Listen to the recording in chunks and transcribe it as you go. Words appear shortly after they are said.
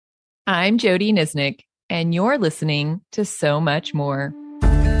I'm Jody Nisnik, and you're listening to So Much More.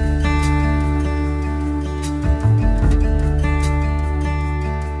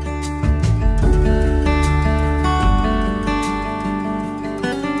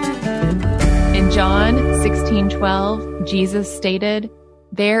 In John 16:12, Jesus stated,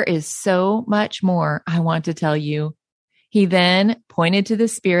 "There is so much more I want to tell you." He then pointed to the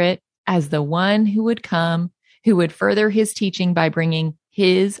Spirit as the one who would come, who would further his teaching by bringing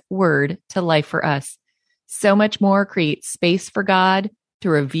his word to life for us. So much more creates space for God to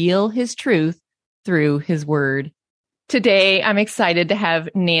reveal his truth through his word. Today, I'm excited to have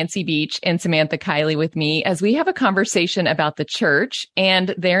Nancy Beach and Samantha Kiley with me as we have a conversation about the church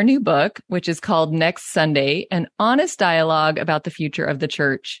and their new book, which is called Next Sunday, an honest dialogue about the future of the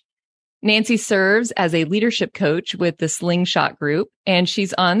church. Nancy serves as a leadership coach with the Slingshot Group, and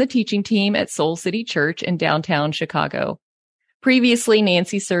she's on the teaching team at Soul City Church in downtown Chicago. Previously,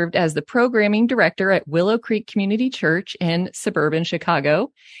 Nancy served as the programming director at Willow Creek Community Church in suburban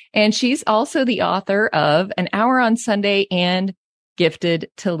Chicago, and she's also the author of An Hour on Sunday and Gifted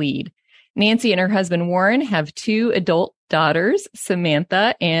to Lead. Nancy and her husband Warren have two adult daughters,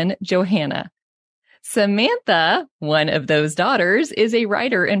 Samantha and Johanna. Samantha, one of those daughters, is a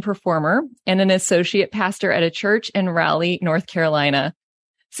writer and performer and an associate pastor at a church in Raleigh, North Carolina.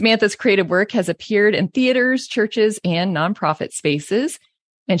 Samantha's creative work has appeared in theaters, churches, and nonprofit spaces,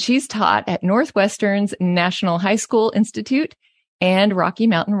 and she's taught at Northwestern's National High School Institute and Rocky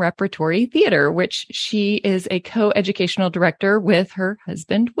Mountain Repertory Theater, which she is a co-educational director with her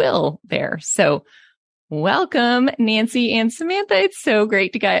husband, Will, there. So welcome, Nancy and Samantha. It's so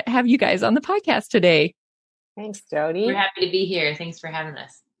great to have you guys on the podcast today. Thanks, Jody. We're happy to be here. Thanks for having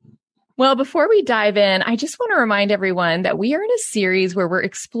us. Well, before we dive in, I just want to remind everyone that we are in a series where we're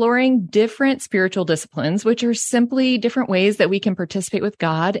exploring different spiritual disciplines, which are simply different ways that we can participate with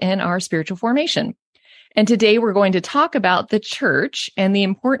God in our spiritual formation. And today we're going to talk about the church and the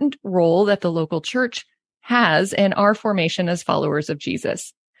important role that the local church has in our formation as followers of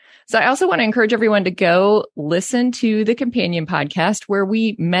Jesus. So I also want to encourage everyone to go listen to the companion podcast where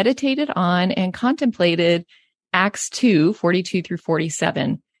we meditated on and contemplated Acts 2:42 through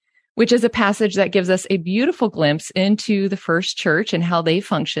 47. Which is a passage that gives us a beautiful glimpse into the first church and how they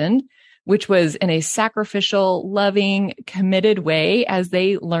functioned, which was in a sacrificial, loving, committed way as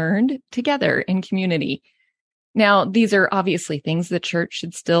they learned together in community. Now, these are obviously things the church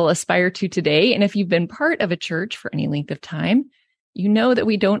should still aspire to today. And if you've been part of a church for any length of time, you know that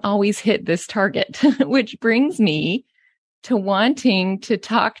we don't always hit this target, which brings me to wanting to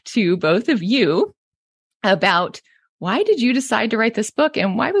talk to both of you about why did you decide to write this book,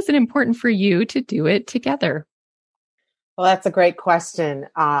 and why was it important for you to do it together? Well, that's a great question.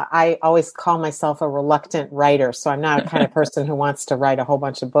 I always call myself a reluctant writer, so I'm not a kind of person who wants to write a whole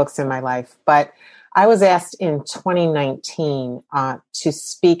bunch of books in my life. But I was asked in 2019 to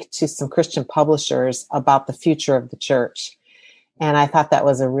speak to some Christian publishers about the future of the church. And I thought that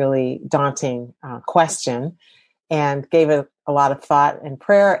was a really daunting question, and gave it a lot of thought and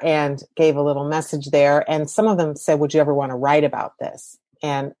prayer, and gave a little message there. And some of them said, would you ever want to write about this?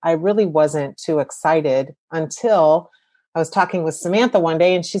 And I really wasn't too excited until I was talking with Samantha one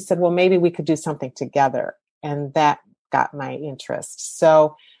day, and she said, well, maybe we could do something together. And that got my interest.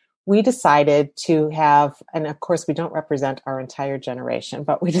 So we decided to have, and of course we don't represent our entire generation,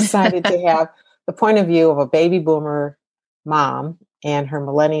 but we decided to have the point of view of a baby boomer mom and her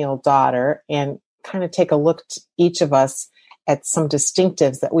millennial daughter, and kind of take a look to each of us at some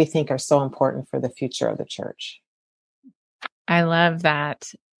distinctives that we think are so important for the future of the church. I love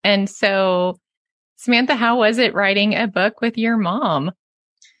that. And so, Samantha, how was it writing a book with your mom?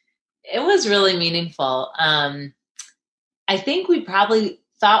 It was really meaningful. I think we probably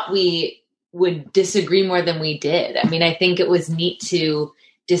thought we would disagree more than we did. I mean, I think it was neat to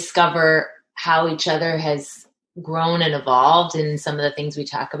discover how each other has grown and evolved in some of the things we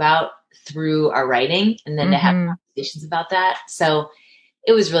talk about through our writing, and then to have conversations about that. So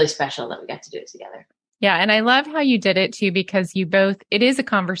it was really special that we got to do it together. Yeah. And I love how you did it too, because it is a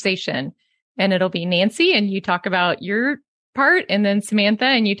conversation, and it'll be Nancy and you talk about your part, and then Samantha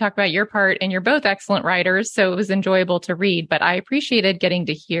and you talk about your part, and you're both excellent writers. So it was enjoyable to read, but I appreciated getting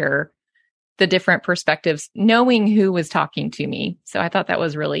to hear the different perspectives, knowing who was talking to me. So I thought that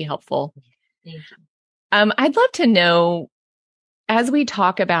was really helpful. Thank you. I'd love to know, as we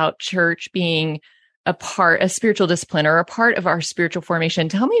talk about church being a spiritual discipline or a part of our spiritual formation,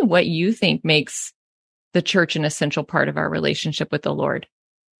 tell me what you think makes the church an essential part of our relationship with the Lord.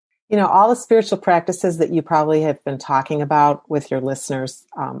 You know, all the spiritual practices that you probably have been talking about with your listeners,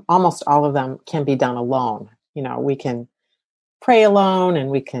 almost all of them can be done alone. You know, we can pray alone, and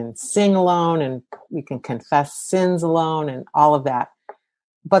we can sing alone, and we can confess sins alone, and all of that.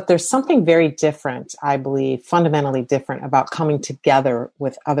 But there's something very different, I believe, fundamentally different about coming together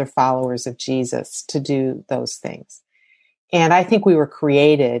with other followers of Jesus to do those things. And I think we were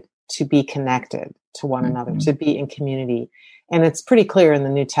created to be connected to one another, to be in community. And it's pretty clear in the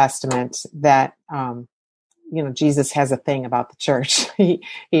New Testament that, Jesus has a thing about the church.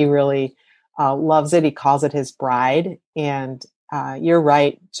 He really loves it. He calls it his bride. And you're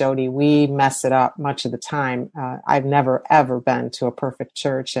right, Jody, we mess it up much of the time. I've never, ever been to a perfect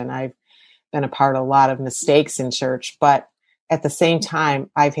church, and I've been a part of a lot of mistakes in church. But at the same time,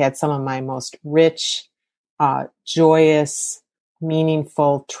 I've had some of my most rich, joyous,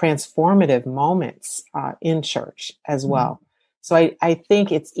 meaningful, transformative moments in church as well. So I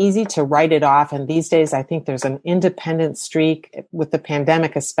think it's easy to write it off. And these days, I think there's an independent streak with the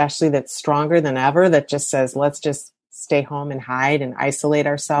pandemic, especially, that's stronger than ever, that just says, let's just stay home and hide and isolate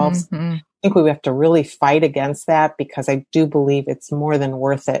ourselves. I think we have to really fight against that, because I do believe it's more than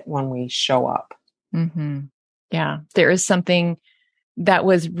worth it when we show up. Yeah, there is something that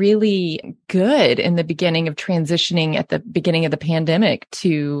was really good in the beginning of transitioning at the beginning of the pandemic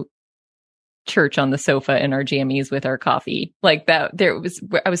to church on the sofa in our jammies with our coffee. Like that,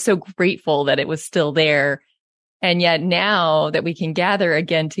 I was so grateful that it was still there. And yet now that we can gather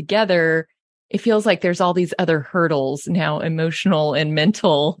again together, it feels like there's all these other hurdles now, emotional and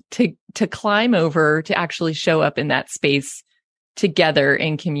mental, to climb over, to actually show up in that space together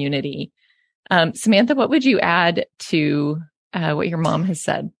in community. Samantha, what would you add to what your mom has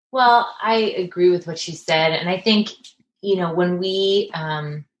said? Well, I agree with what she said. And I think, when we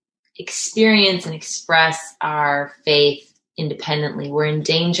experience and express our faith independently, we're in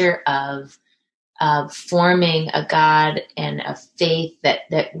danger of forming a God and a faith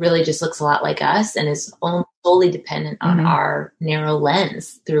that really just looks a lot like us and is solely dependent on our narrow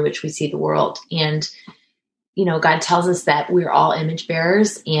lens through which we see the world. And, God tells us that we're all image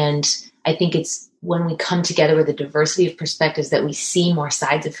bearers. And I think it's when we come together with a diversity of perspectives that we see more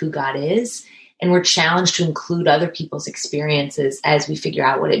sides of who God is. And we're challenged to include other people's experiences as we figure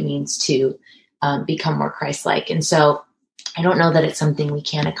out what it means to become more Christ-like. And so I don't know that it's something we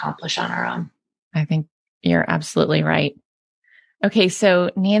can accomplish on our own. I think you're absolutely right. Okay,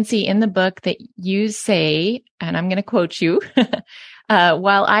 so Nancy, in the book that you say, and I'm going to quote you,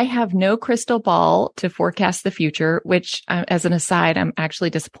 while I have no crystal ball to forecast the future, which as an aside, I'm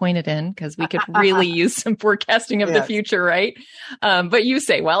actually disappointed in, because we could really use some forecasting of the future, right? But you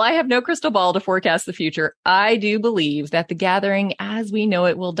say, while I have no crystal ball to forecast the future, I do believe that the gathering as we know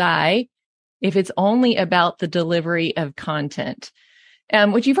it will die if it's only about the delivery of content.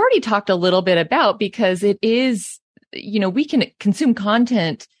 Which you've already talked a little bit about, because it is, we can consume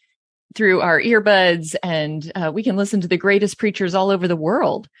content through our earbuds, and we can listen to the greatest preachers all over the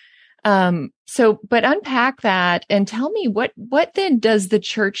world. But unpack that and tell me what then does the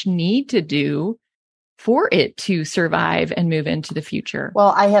church need to do for it to survive and move into the future?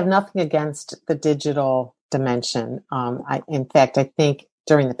 Well, I have nothing against the digital dimension. In fact, I think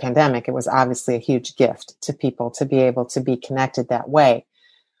during the pandemic, it was obviously a huge gift to people to be able to be connected that way.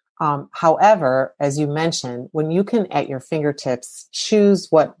 However, as you mentioned, when you can at your fingertips choose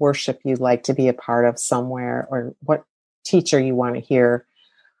what worship you'd like to be a part of somewhere, or what teacher you want to hear,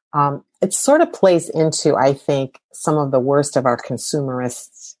 it sort of plays into, I think, some of the worst of our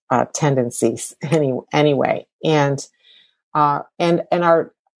consumerist tendencies anyway. And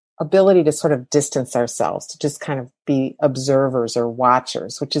our ability to sort of distance ourselves, to just kind of be observers or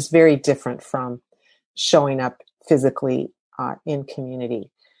watchers, which is very different from showing up physically in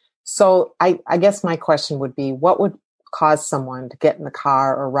community. So I guess my question would be, what would cause someone to get in the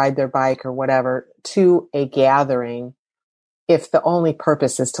car or ride their bike or whatever to a gathering if the only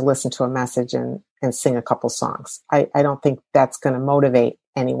purpose is to listen to a message and sing a couple songs? I don't think that's going to motivate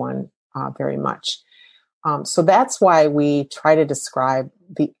anyone very much. So that's why we try to describe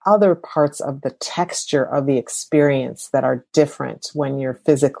the other parts of the texture of the experience that are different when you're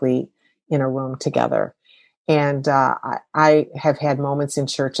physically in a room together. And I have had moments in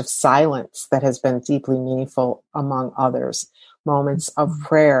church of silence that has been deeply meaningful, among others. Moments of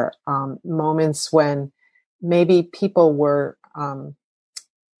prayer, moments when maybe people were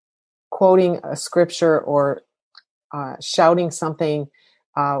quoting a scripture or shouting something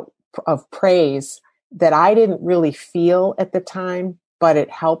of praise that I didn't really feel at the time, but it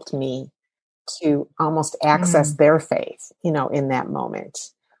helped me to almost access their faith, in that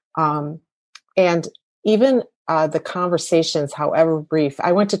moment. And even the conversations, however brief,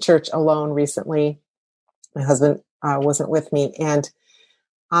 I went to church alone recently. My husband wasn't with me. And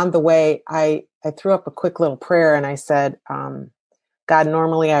on the way, I threw up a quick little prayer, and I said, God,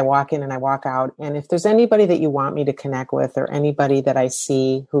 normally I walk in and I walk out. And if there's anybody that you want me to connect with or anybody that I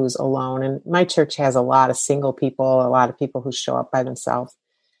see who's alone, and my church has a lot of single people, a lot of people who show up by themselves,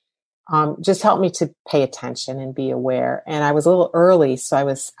 just help me to pay attention and be aware. And I was a little early, so I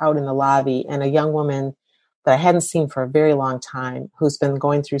was out in the lobby, and a young woman that I hadn't seen for a very long time, who's been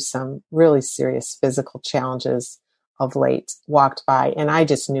going through some really serious physical challenges of late, walked by, and I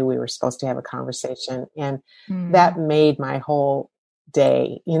just knew we were supposed to have a conversation. And that made my whole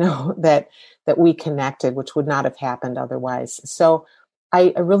day, that we connected, which would not have happened otherwise. So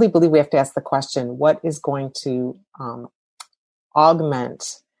I really believe we have to ask the question, what is going to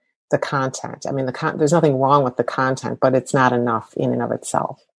augment the content? I mean, there's nothing wrong with the content, but it's not enough in and of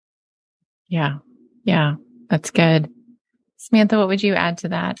itself. Yeah. That's good. Samantha, what would you add to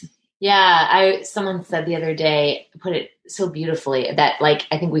that? Yeah, someone said the other day, put it so beautifully, that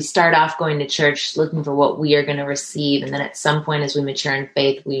I think we start off going to church looking for what we are going to receive. And then at some point as we mature in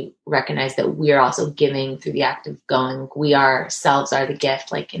faith, we recognize that we are also giving through the act of going. We ourselves are the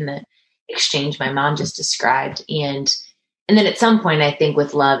gift, like in the exchange my mom just described. And then at some point, I think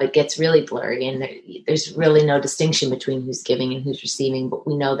with love, it gets really blurry and there's really no distinction between who's giving and who's receiving, but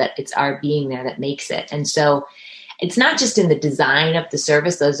we know that it's our being there that makes it. And so it's not just in the design of the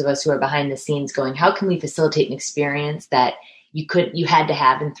service, those of us who are behind the scenes going, how can we facilitate an experience that you had to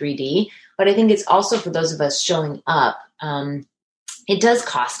have in 3D? But I think it's also for those of us showing up. It does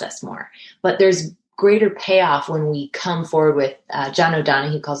cost us more, but there's greater payoff when we come forward with, John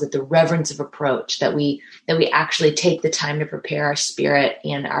O'Donohue calls it the reverence of approach, that we actually take the time to prepare our spirit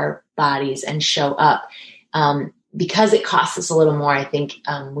and our bodies and show up. Because it costs us a little more, I think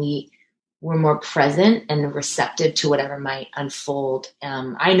we're more present and receptive to whatever might unfold.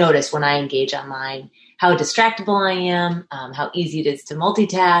 I notice when I engage online how distractible I am, how easy it is to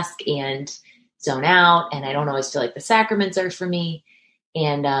multitask and zone out, and I don't always feel like the sacraments are for me.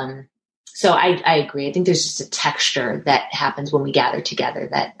 And so I agree. I think there's just a texture that happens when we gather together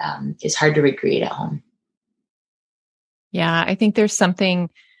that is hard to recreate at home. Yeah, I think there's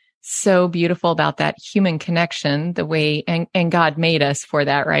something so beautiful about that human connection, the way, and God made us for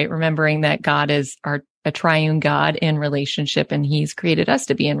that, right? Remembering that God is a triune God in relationship, and He's created us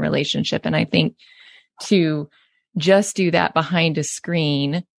to be in relationship. And I think to just do that behind a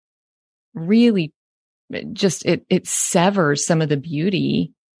screen really just, it severs some of the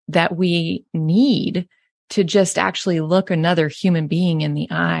beauty that we need to just actually look another human being in the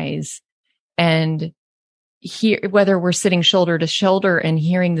eyes and hear, whether we're sitting shoulder to shoulder and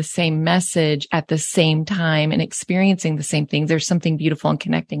hearing the same message at the same time and experiencing the same thing. There's something beautiful and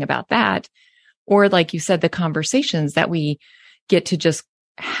connecting about that. Or like you said, the conversations that we get to just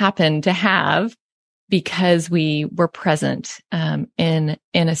happen to have because we were present in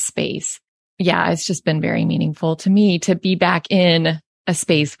a space. Yeah, it's just been very meaningful to me to be back in a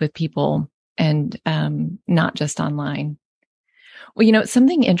space with people and not just online. Well,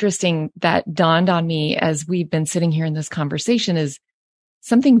 something interesting that dawned on me as we've been sitting here in this conversation is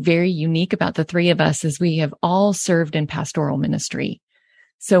something very unique about the three of us is we have all served in pastoral ministry.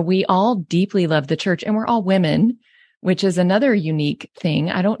 So we all deeply love the church, and we're all women, which is another unique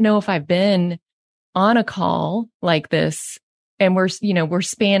thing. I don't know if I've been on a call like this, and we're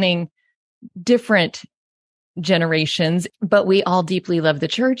spanning different generations, but we all deeply love the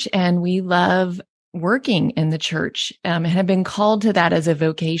church and we love working in the church, and have been called to that as a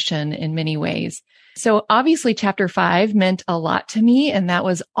vocation in many ways. So obviously chapter 5 meant a lot to me, and that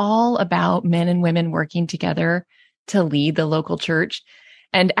was all about men and women working together to lead the local church.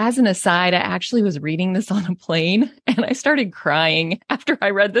 And as an aside, I actually was reading this on a plane and I started crying after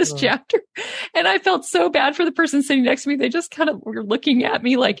I read this chapter. And I felt so bad for the person sitting next to me. They just kind of were looking at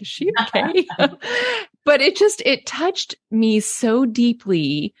me like, is she okay? But it touched me so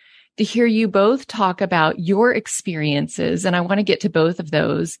deeply to hear you both talk about your experiences. And I want to get to both of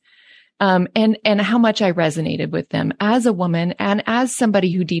those. And how much I resonated with them as a woman and as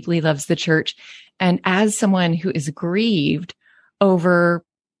somebody who deeply loves the church and as someone who is grieved over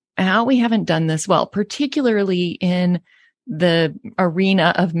how we haven't done this well, particularly in the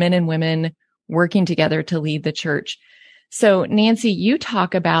arena of men and women working together to lead the church. So Nancy, you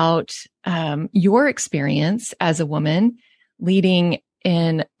talk about your experience as a woman leading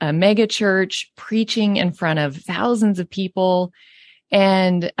in a mega church, preaching in front of thousands of people,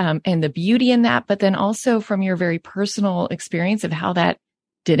 and the beauty in that, but then also from your very personal experience of how that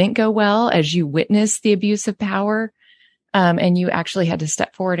didn't go well as you witnessed the abuse of power. And you actually had to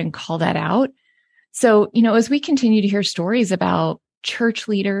step forward and call that out. So, as we continue to hear stories about church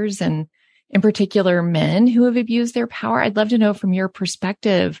leaders and in particular men who have abused their power, I'd love to know from your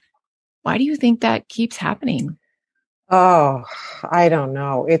perspective, why do you think that keeps happening? Oh, I don't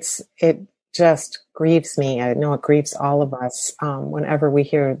know. It just grieves me. I know it grieves all of us whenever we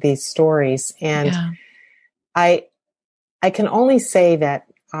hear these stories. And Yeah. I I can only say that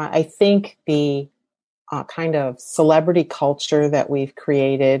I think the kind of celebrity culture that we've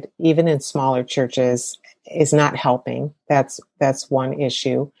created, even in smaller churches, is not helping. That's one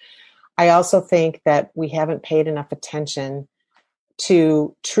issue. I also think that we haven't paid enough attention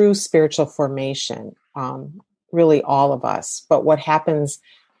to true spiritual formation, really all of us. But what happens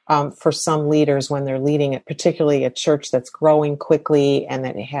for some leaders when they're leading it, particularly a church that's growing quickly and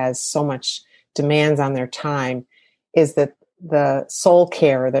that has so much demands on their time, is that the soul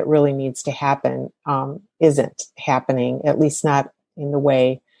care that really needs to happen isn't happening, at least not in the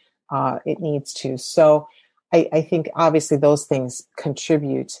way it needs to. So I think obviously those things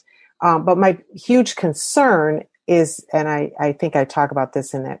contribute. But my huge concern is, and I think I talk about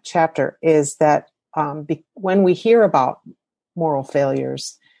this in that chapter, is that when we hear about moral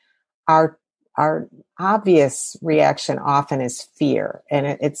failures, our obvious reaction often is fear, and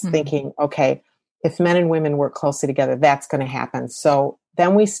it's thinking, okay, if men and women work closely together, that's going to happen. So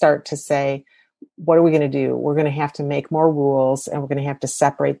then we start to say, what are we going to do? We're going to have to make more rules, and we're going to have to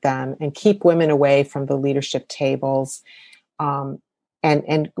separate them and keep women away from the leadership tables.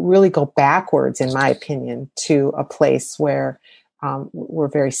 And really go backwards, in my opinion, to a place where we're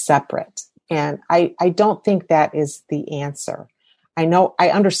very separate. And I don't think that is the answer. I know, I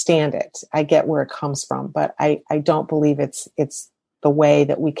understand it. I get where it comes from, but I don't believe it's the way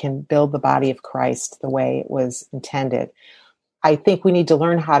that we can build the body of Christ the way it was intended. I think we need to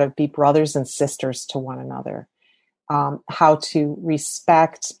learn how to be brothers and sisters to one another, how to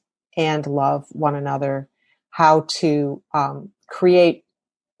respect and love one another, how to create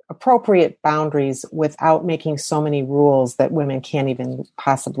appropriate boundaries without making so many rules that women can't even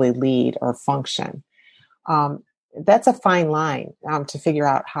possibly lead or function. That's a fine line to figure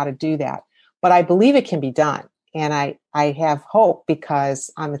out how to do that. But I believe it can be done. And I have hope, because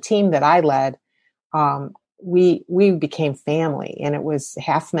on the team that I led, we became family, and it was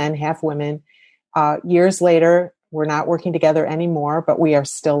half men, half women. Years later, we're not working together anymore, but we are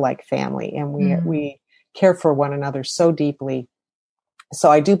still like family, and we care for one another so deeply.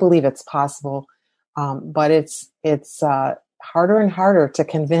 So I do believe it's possible, but it's harder and harder to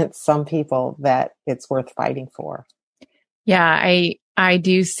convince some people that it's worth fighting for. Yeah, I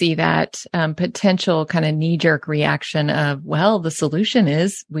do see that potential kind of knee-jerk reaction of, well, the solution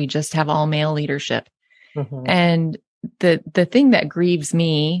is we just have all male leadership. Mm-hmm. And the thing that grieves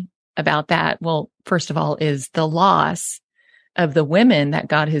me about that, well, first of all, is the loss of the women that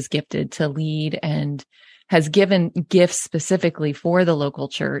God has gifted to lead and has given gifts specifically for the local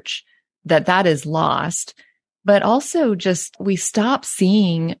church, that is lost. But also just, we stop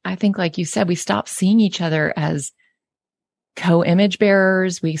seeing, I think, like you said, we stop seeing each other as co-image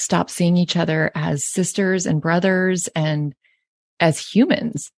bearers. We stop seeing each other as sisters and brothers and as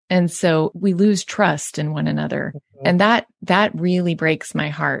humans. And so we lose trust in one another. Mm-hmm. And that really breaks my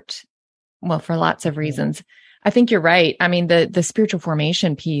heart. Well, for lots of reasons. I think you're right. I mean, the spiritual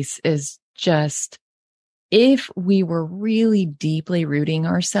formation piece is just, if we were really deeply rooting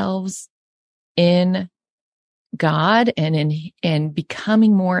ourselves in God and in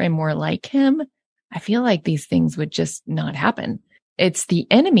becoming more and more like Him, I feel like these things would just not happen. It's the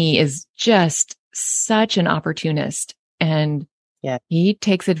enemy is just such an opportunist, and he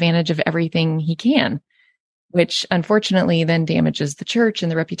takes advantage of everything he can, which unfortunately then damages the church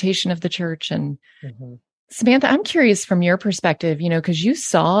and the reputation of the church. And Samantha, I'm curious from your perspective, because you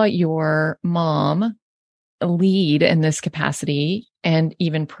saw your mom lead in this capacity and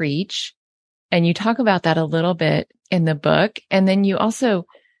even preach. And you talk about that a little bit in the book. And then you also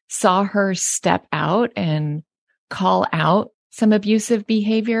saw her step out and call out some abusive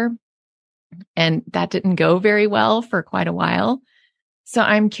behavior. And that didn't go very well for quite a while. So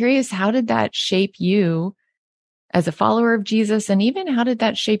I'm curious, how did that shape you as a follower of Jesus? And even how did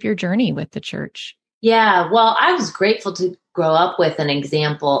that shape your journey with the church? Yeah, well, I was grateful to grow up with an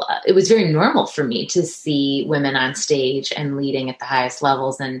example. It was very normal for me to see women on stage and leading at the highest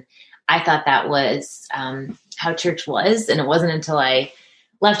levels. And I thought that was how church was. And it wasn't until I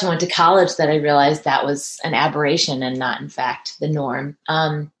left and went to college that I realized that was an aberration and not, in fact, the norm.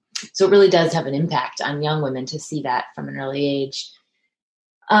 So it really does have an impact on young women to see that from an early age.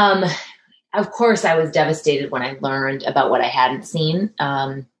 Of course, I was devastated when I learned about what I hadn't seen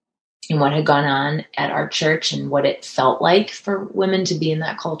and what had gone on at our church and what it felt like for women to be in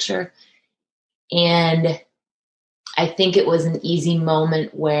that culture. And I think it was an easy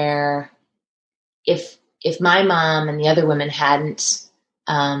moment where if my mom and the other women hadn't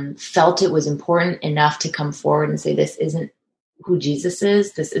felt it was important enough to come forward and say, this isn't who Jesus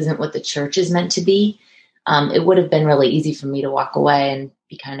is. This isn't what the church is meant to be. It would have been really easy for me to walk away and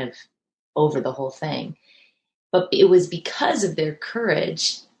be kind of over the whole thing. But it was because of their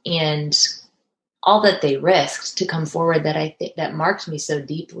courage and all that they risked to come forward that I think that marked me so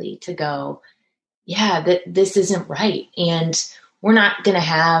deeply to go, yeah, that this isn't right. And we're not going to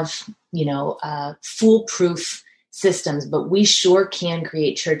have, foolproof systems, but we sure can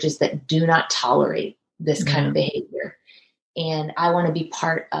create churches that do not tolerate this kind of behavior. And I want to be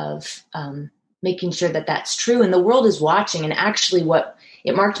part of making sure that that's true. And the world is watching. And actually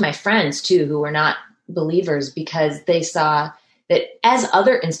it marked my friends too, who were not believers, because they saw that as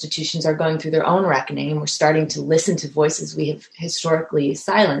other institutions are going through their own reckoning and we're starting to listen to voices we have historically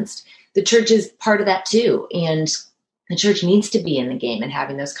silenced, the church is part of that too. And the church needs to be in the game and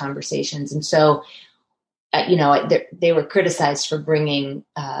having those conversations. And so, they were criticized for bringing,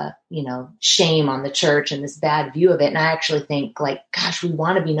 shame on the church and this bad view of it. And I actually think, gosh, we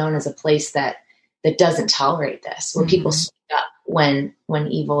want to be known as a place that doesn't tolerate this, where people speak up when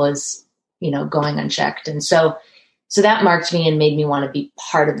evil is, going unchecked. And so that marked me and made me want to be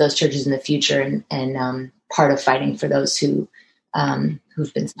part of those churches in the future and part of fighting for those who've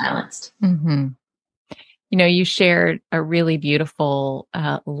been silenced. Mm-hmm. You shared a really beautiful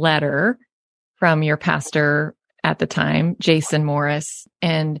letter from your pastor at the time, Jason Morris,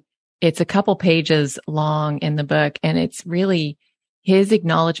 and it's a couple pages long in the book, and it's really his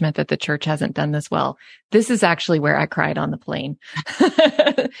acknowledgement that the church hasn't done this well. This is actually where I cried on the plane.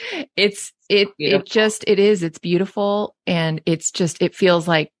 It's beautiful. And it feels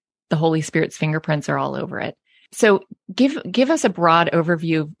like the Holy Spirit's fingerprints are all over it. So give us a broad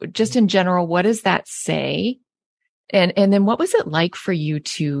overview, just in general, what does that say? And then what was it like for you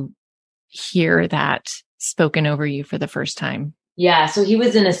to hear that spoken over you for the first time? Yeah. So he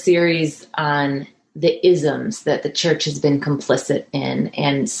was in a series on the isms that the church has been complicit in,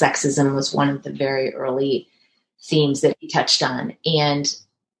 and sexism was one of the very early themes that he touched on. And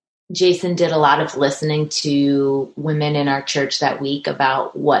Jason did a lot of listening to women in our church that week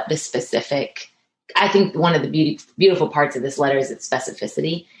about what the specific, I think one of the beautiful parts of this letter is its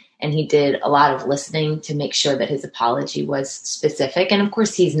specificity. And he did a lot of listening to make sure that his apology was specific. And of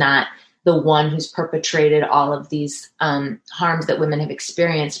course, he's not the one who's perpetrated all of these harms that women have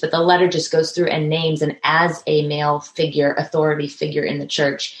experienced. But the letter just goes through and names, and as a male figure, authority figure in the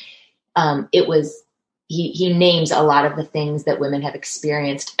church, he names a lot of the things that women have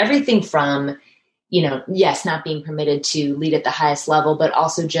experienced. Everything from, yes, not being permitted to lead at the highest level, but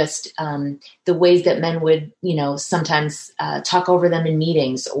also just the ways that men would, sometimes talk over them in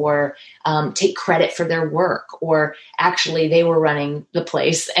meetings, or take credit for their work, or actually they were running the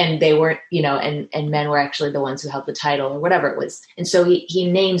place and they weren't, and men were actually the ones who held the title, or whatever it was. And so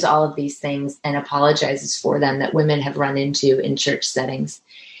he names all of these things and apologizes for them that women have run into in church settings.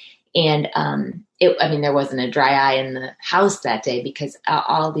 And there wasn't a dry eye in the house that day, because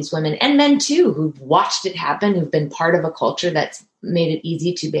all these women, and men too, who've watched it happen, who've been part of a culture that's made it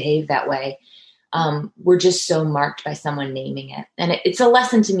easy to behave that way, were just so marked by someone naming it. And it's a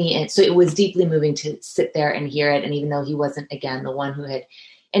lesson to me. And so it was deeply moving to sit there and hear it. And even though he wasn't, again, the one who had,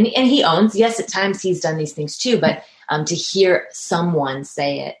 and he owns, yes, at times he's done these things too, but to hear someone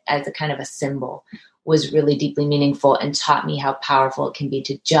say it as a kind of a symbol was really deeply meaningful, and taught me how powerful it can be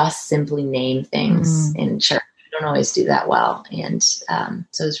to just simply name things in church. I don't always do that well. And so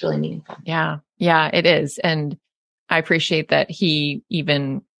it's really meaningful. Yeah, it is. And I appreciate that he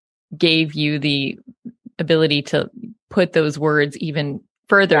even gave you the ability to put those words even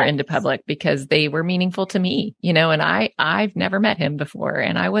further into public, because they were meaningful to me, and I've never met him before,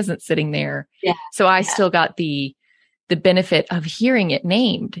 and I wasn't sitting there. Yeah. So I still got the benefit of hearing it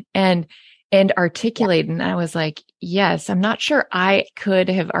named and articulated. And I was like, yes, I'm not sure I could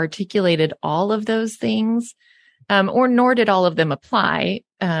have articulated all of those things, or nor did all of them apply.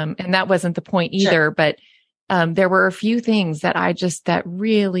 And that wasn't the point either, sure. But there were a few things that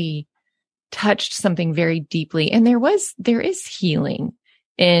really touched something very deeply. And there is healing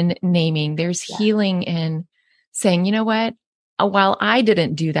in naming. There's healing in saying, you know what, while I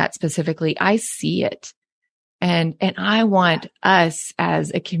didn't do that specifically, I see it. And I want us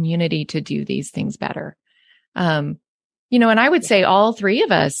as a community to do these things better. And I would say all three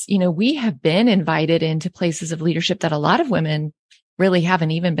of us, we have been invited into places of leadership that a lot of women really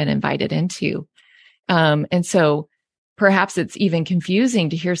haven't even been invited into. And so perhaps it's even confusing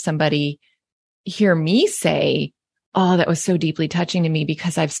to hear me say, oh, that was so deeply touching to me,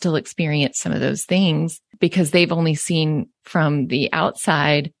 because I've still experienced some of those things, because they've only seen from the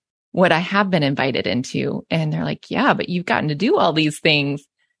outside what I have been invited into. And they're like, yeah, but you've gotten to do all these things.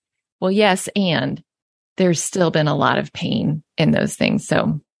 Well, yes. And there's still been a lot of pain in those things.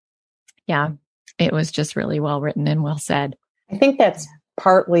 So yeah, it was just really well written and well said. I think that's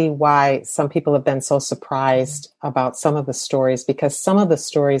partly why some people have been so surprised about some of the stories, because some of the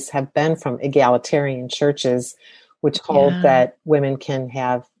stories have been from egalitarian churches, which hold that women can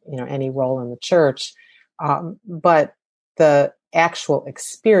have, any role in the church. But the actual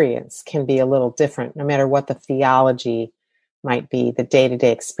experience can be a little different. No matter what the theology might be, the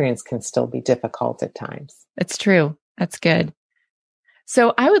day-to-day experience can still be difficult at times. It's true. That's good.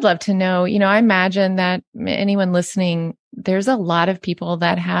 So I would love to know, I imagine that anyone listening, there's a lot of people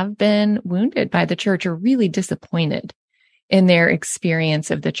that have been wounded by the church or really disappointed in their experience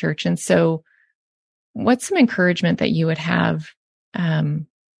of the church. And so what's some encouragement that you would have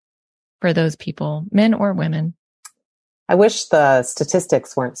for those people, men or women? I wish the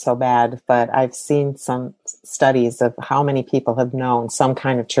statistics weren't so bad, but I've seen some studies of how many people have known some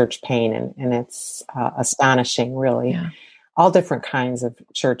kind of church pain, and it's astonishing, really. Yeah. All different kinds of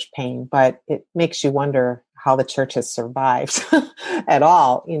church pain, but it makes you wonder how the church has survived at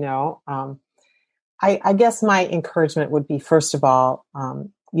all, I guess my encouragement would be, first of all,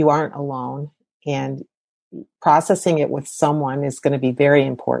 you aren't alone, and processing it with someone is going to be very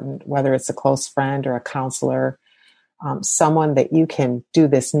important, whether it's a close friend or a counselor. Someone that you can do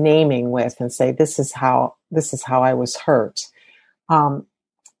this naming with and say, this is how I was hurt.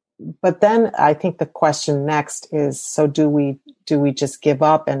 But then I think the question next is, so do we just give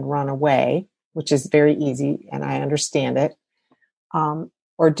up and run away, which is very easy, and I understand it.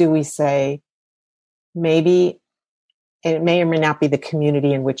 Or do we say, maybe it may or may not be the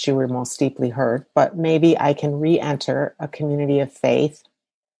community in which you were most deeply hurt, but maybe I can re-enter a community of faith,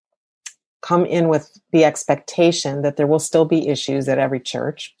 come in with the expectation that there will still be issues at every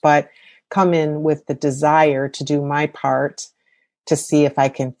church, but come in with the desire to do my part to see if I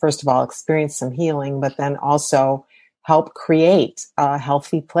can, first of all, experience some healing, but then also help create a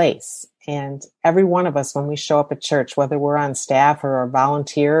healthy place. And every one of us, when we show up at church, whether we're on staff or a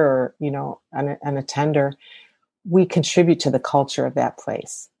volunteer or, an attender, we contribute to the culture of that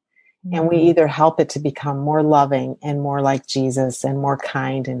place. And we either help it to become more loving and more like Jesus and more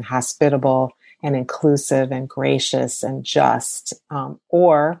kind and hospitable and inclusive and gracious and just,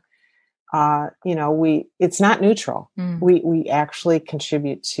 or it's not neutral. We actually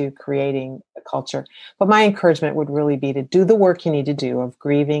contribute to creating a culture. But my encouragement would really be to do the work you need to do of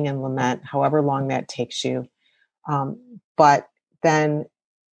grieving and lament, however long that takes you. But then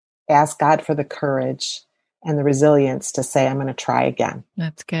ask God for the courage and the resilience to say, I'm going to try again.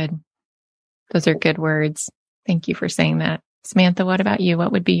 That's good. Those are good words. Thank you for saying that. Samantha, what about you?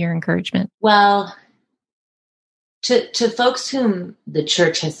 What would be your encouragement? Well, to folks whom the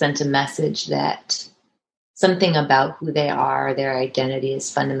church has sent a message that something about who they are, their identity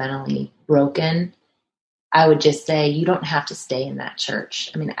is fundamentally broken, I would just say you don't have to stay in that church.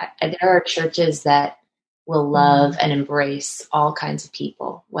 I mean, there are churches that will love and embrace all kinds of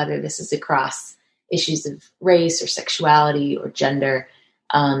people, whether this is across issues of race or sexuality or gender.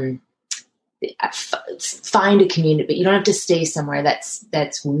 Find a community, but you don't have to stay somewhere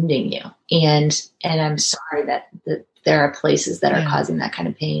that's wounding you. And I'm sorry that there are places that are causing that kind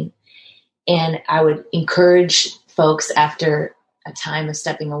of pain. And I would encourage folks after a time of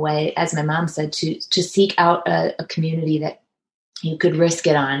stepping away, as my mom said, to seek out a community that you could risk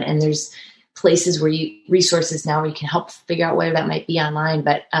it on. And there's places where resources now where you can help figure out where that might be online.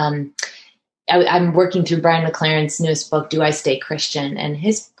 But I'm working through Brian McLaren's newest book, Do I Stay Christian? And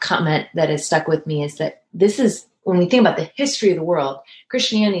his comment that has stuck with me is that this is, when we think about the history of the world,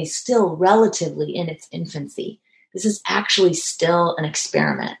 Christianity is still relatively in its infancy. This is actually still an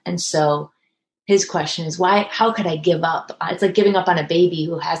experiment. And so his question is, how could I give up? It's like giving up on a baby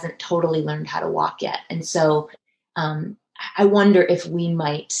who hasn't totally learned how to walk yet. And so I wonder if we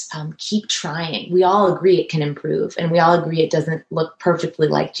might keep trying. We all agree it can improve, and we all agree it doesn't look perfectly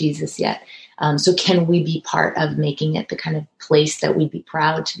like Jesus yet. So can we be part of making it the kind of place that we'd be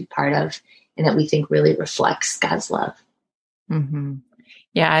proud to be part of and that we think really reflects God's love? Mm-hmm.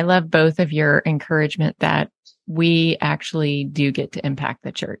 Yeah, I love both of your encouragement that we actually do get to impact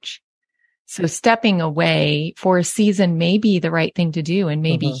the church. So stepping away for a season may be the right thing to do and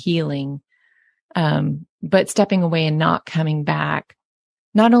maybe healing. But stepping away and not coming back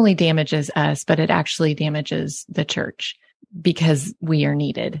not only damages us, but it actually damages the church, because we are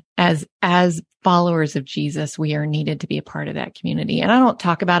needed as followers of Jesus. We are needed to be a part of that community. And I don't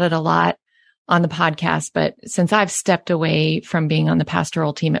talk about it a lot on the podcast, but since I've stepped away from being on the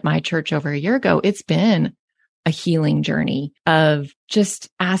pastoral team at my church over a year ago, it's been a healing journey of just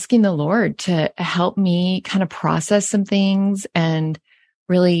asking the Lord to help me kind of process some things and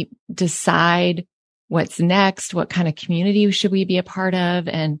really decide what's next, what kind of community should we be a part of.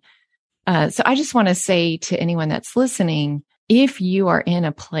 And so I just want to say to anyone that's listening, if you are in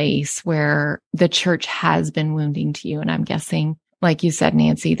a place where the church has been wounding to you, and I'm guessing, like you said,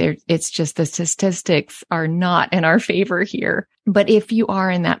 Nancy, it's just the statistics are not in our favor here. But if you are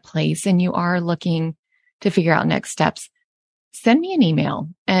in that place and you are looking to figure out next steps, send me an email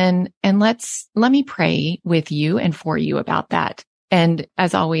and let me pray with you and for you about that. And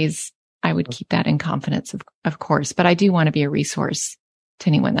as always, I would keep that in confidence, of course, but I do want to be a resource to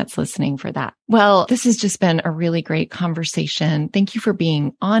anyone that's listening for that. Well, this has just been a really great conversation. Thank you for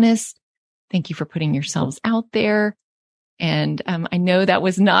being honest. Thank you for putting yourselves out there. And I know that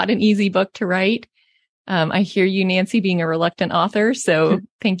was not an easy book to write. I hear you, Nancy, being a reluctant author. So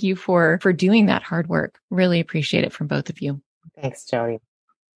thank you for doing that hard work. Really appreciate it from both of you. Thanks, Jody.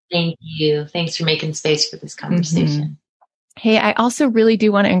 Thank you. Thanks for making space for this conversation. Mm-hmm. Hey, I also really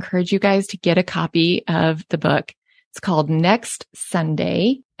do want to encourage you guys to get a copy of the book. It's called Next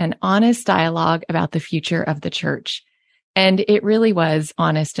Sunday, An Honest Dialogue About the Future of the Church. And it really was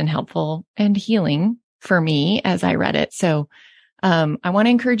honest and helpful and healing for me as I read it. So I want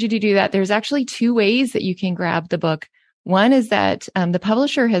to encourage you to do that. There's actually 2 ways that you can grab the book. One is that the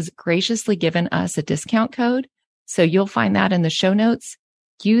publisher has graciously given us a discount code. So you'll find that in the show notes.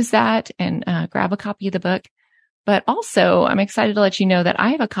 Use that and grab a copy of the book. But also, I'm excited to let you know that I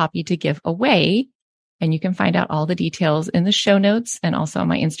have a copy to give away. And you can find out all the details in the show notes and also on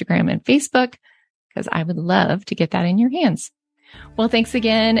my Instagram and Facebook, because I would love to get that in your hands. Well, thanks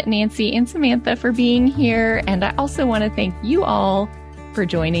again, Nancy and Samantha, for being here. And I also want to thank you all for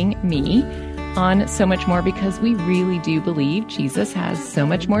joining me on So Much More, because we really do believe Jesus has so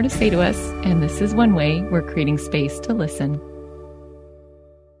much more to say to us. And this is one way we're creating space to listen.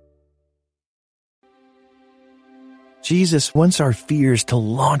 Jesus wants our fears to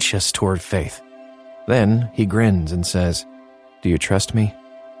launch us toward faith. Then he grins and says, "Do you trust me?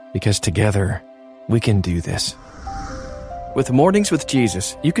 Because together we can do this." With Mornings with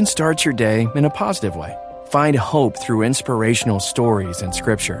Jesus, you can start your day in a positive way. Find hope through inspirational stories and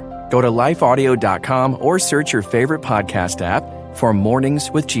scripture. Go to lifeaudio.com or search your favorite podcast app for Mornings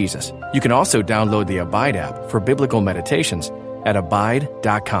with Jesus. You can also download the Abide app for biblical meditations at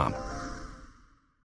abide.com.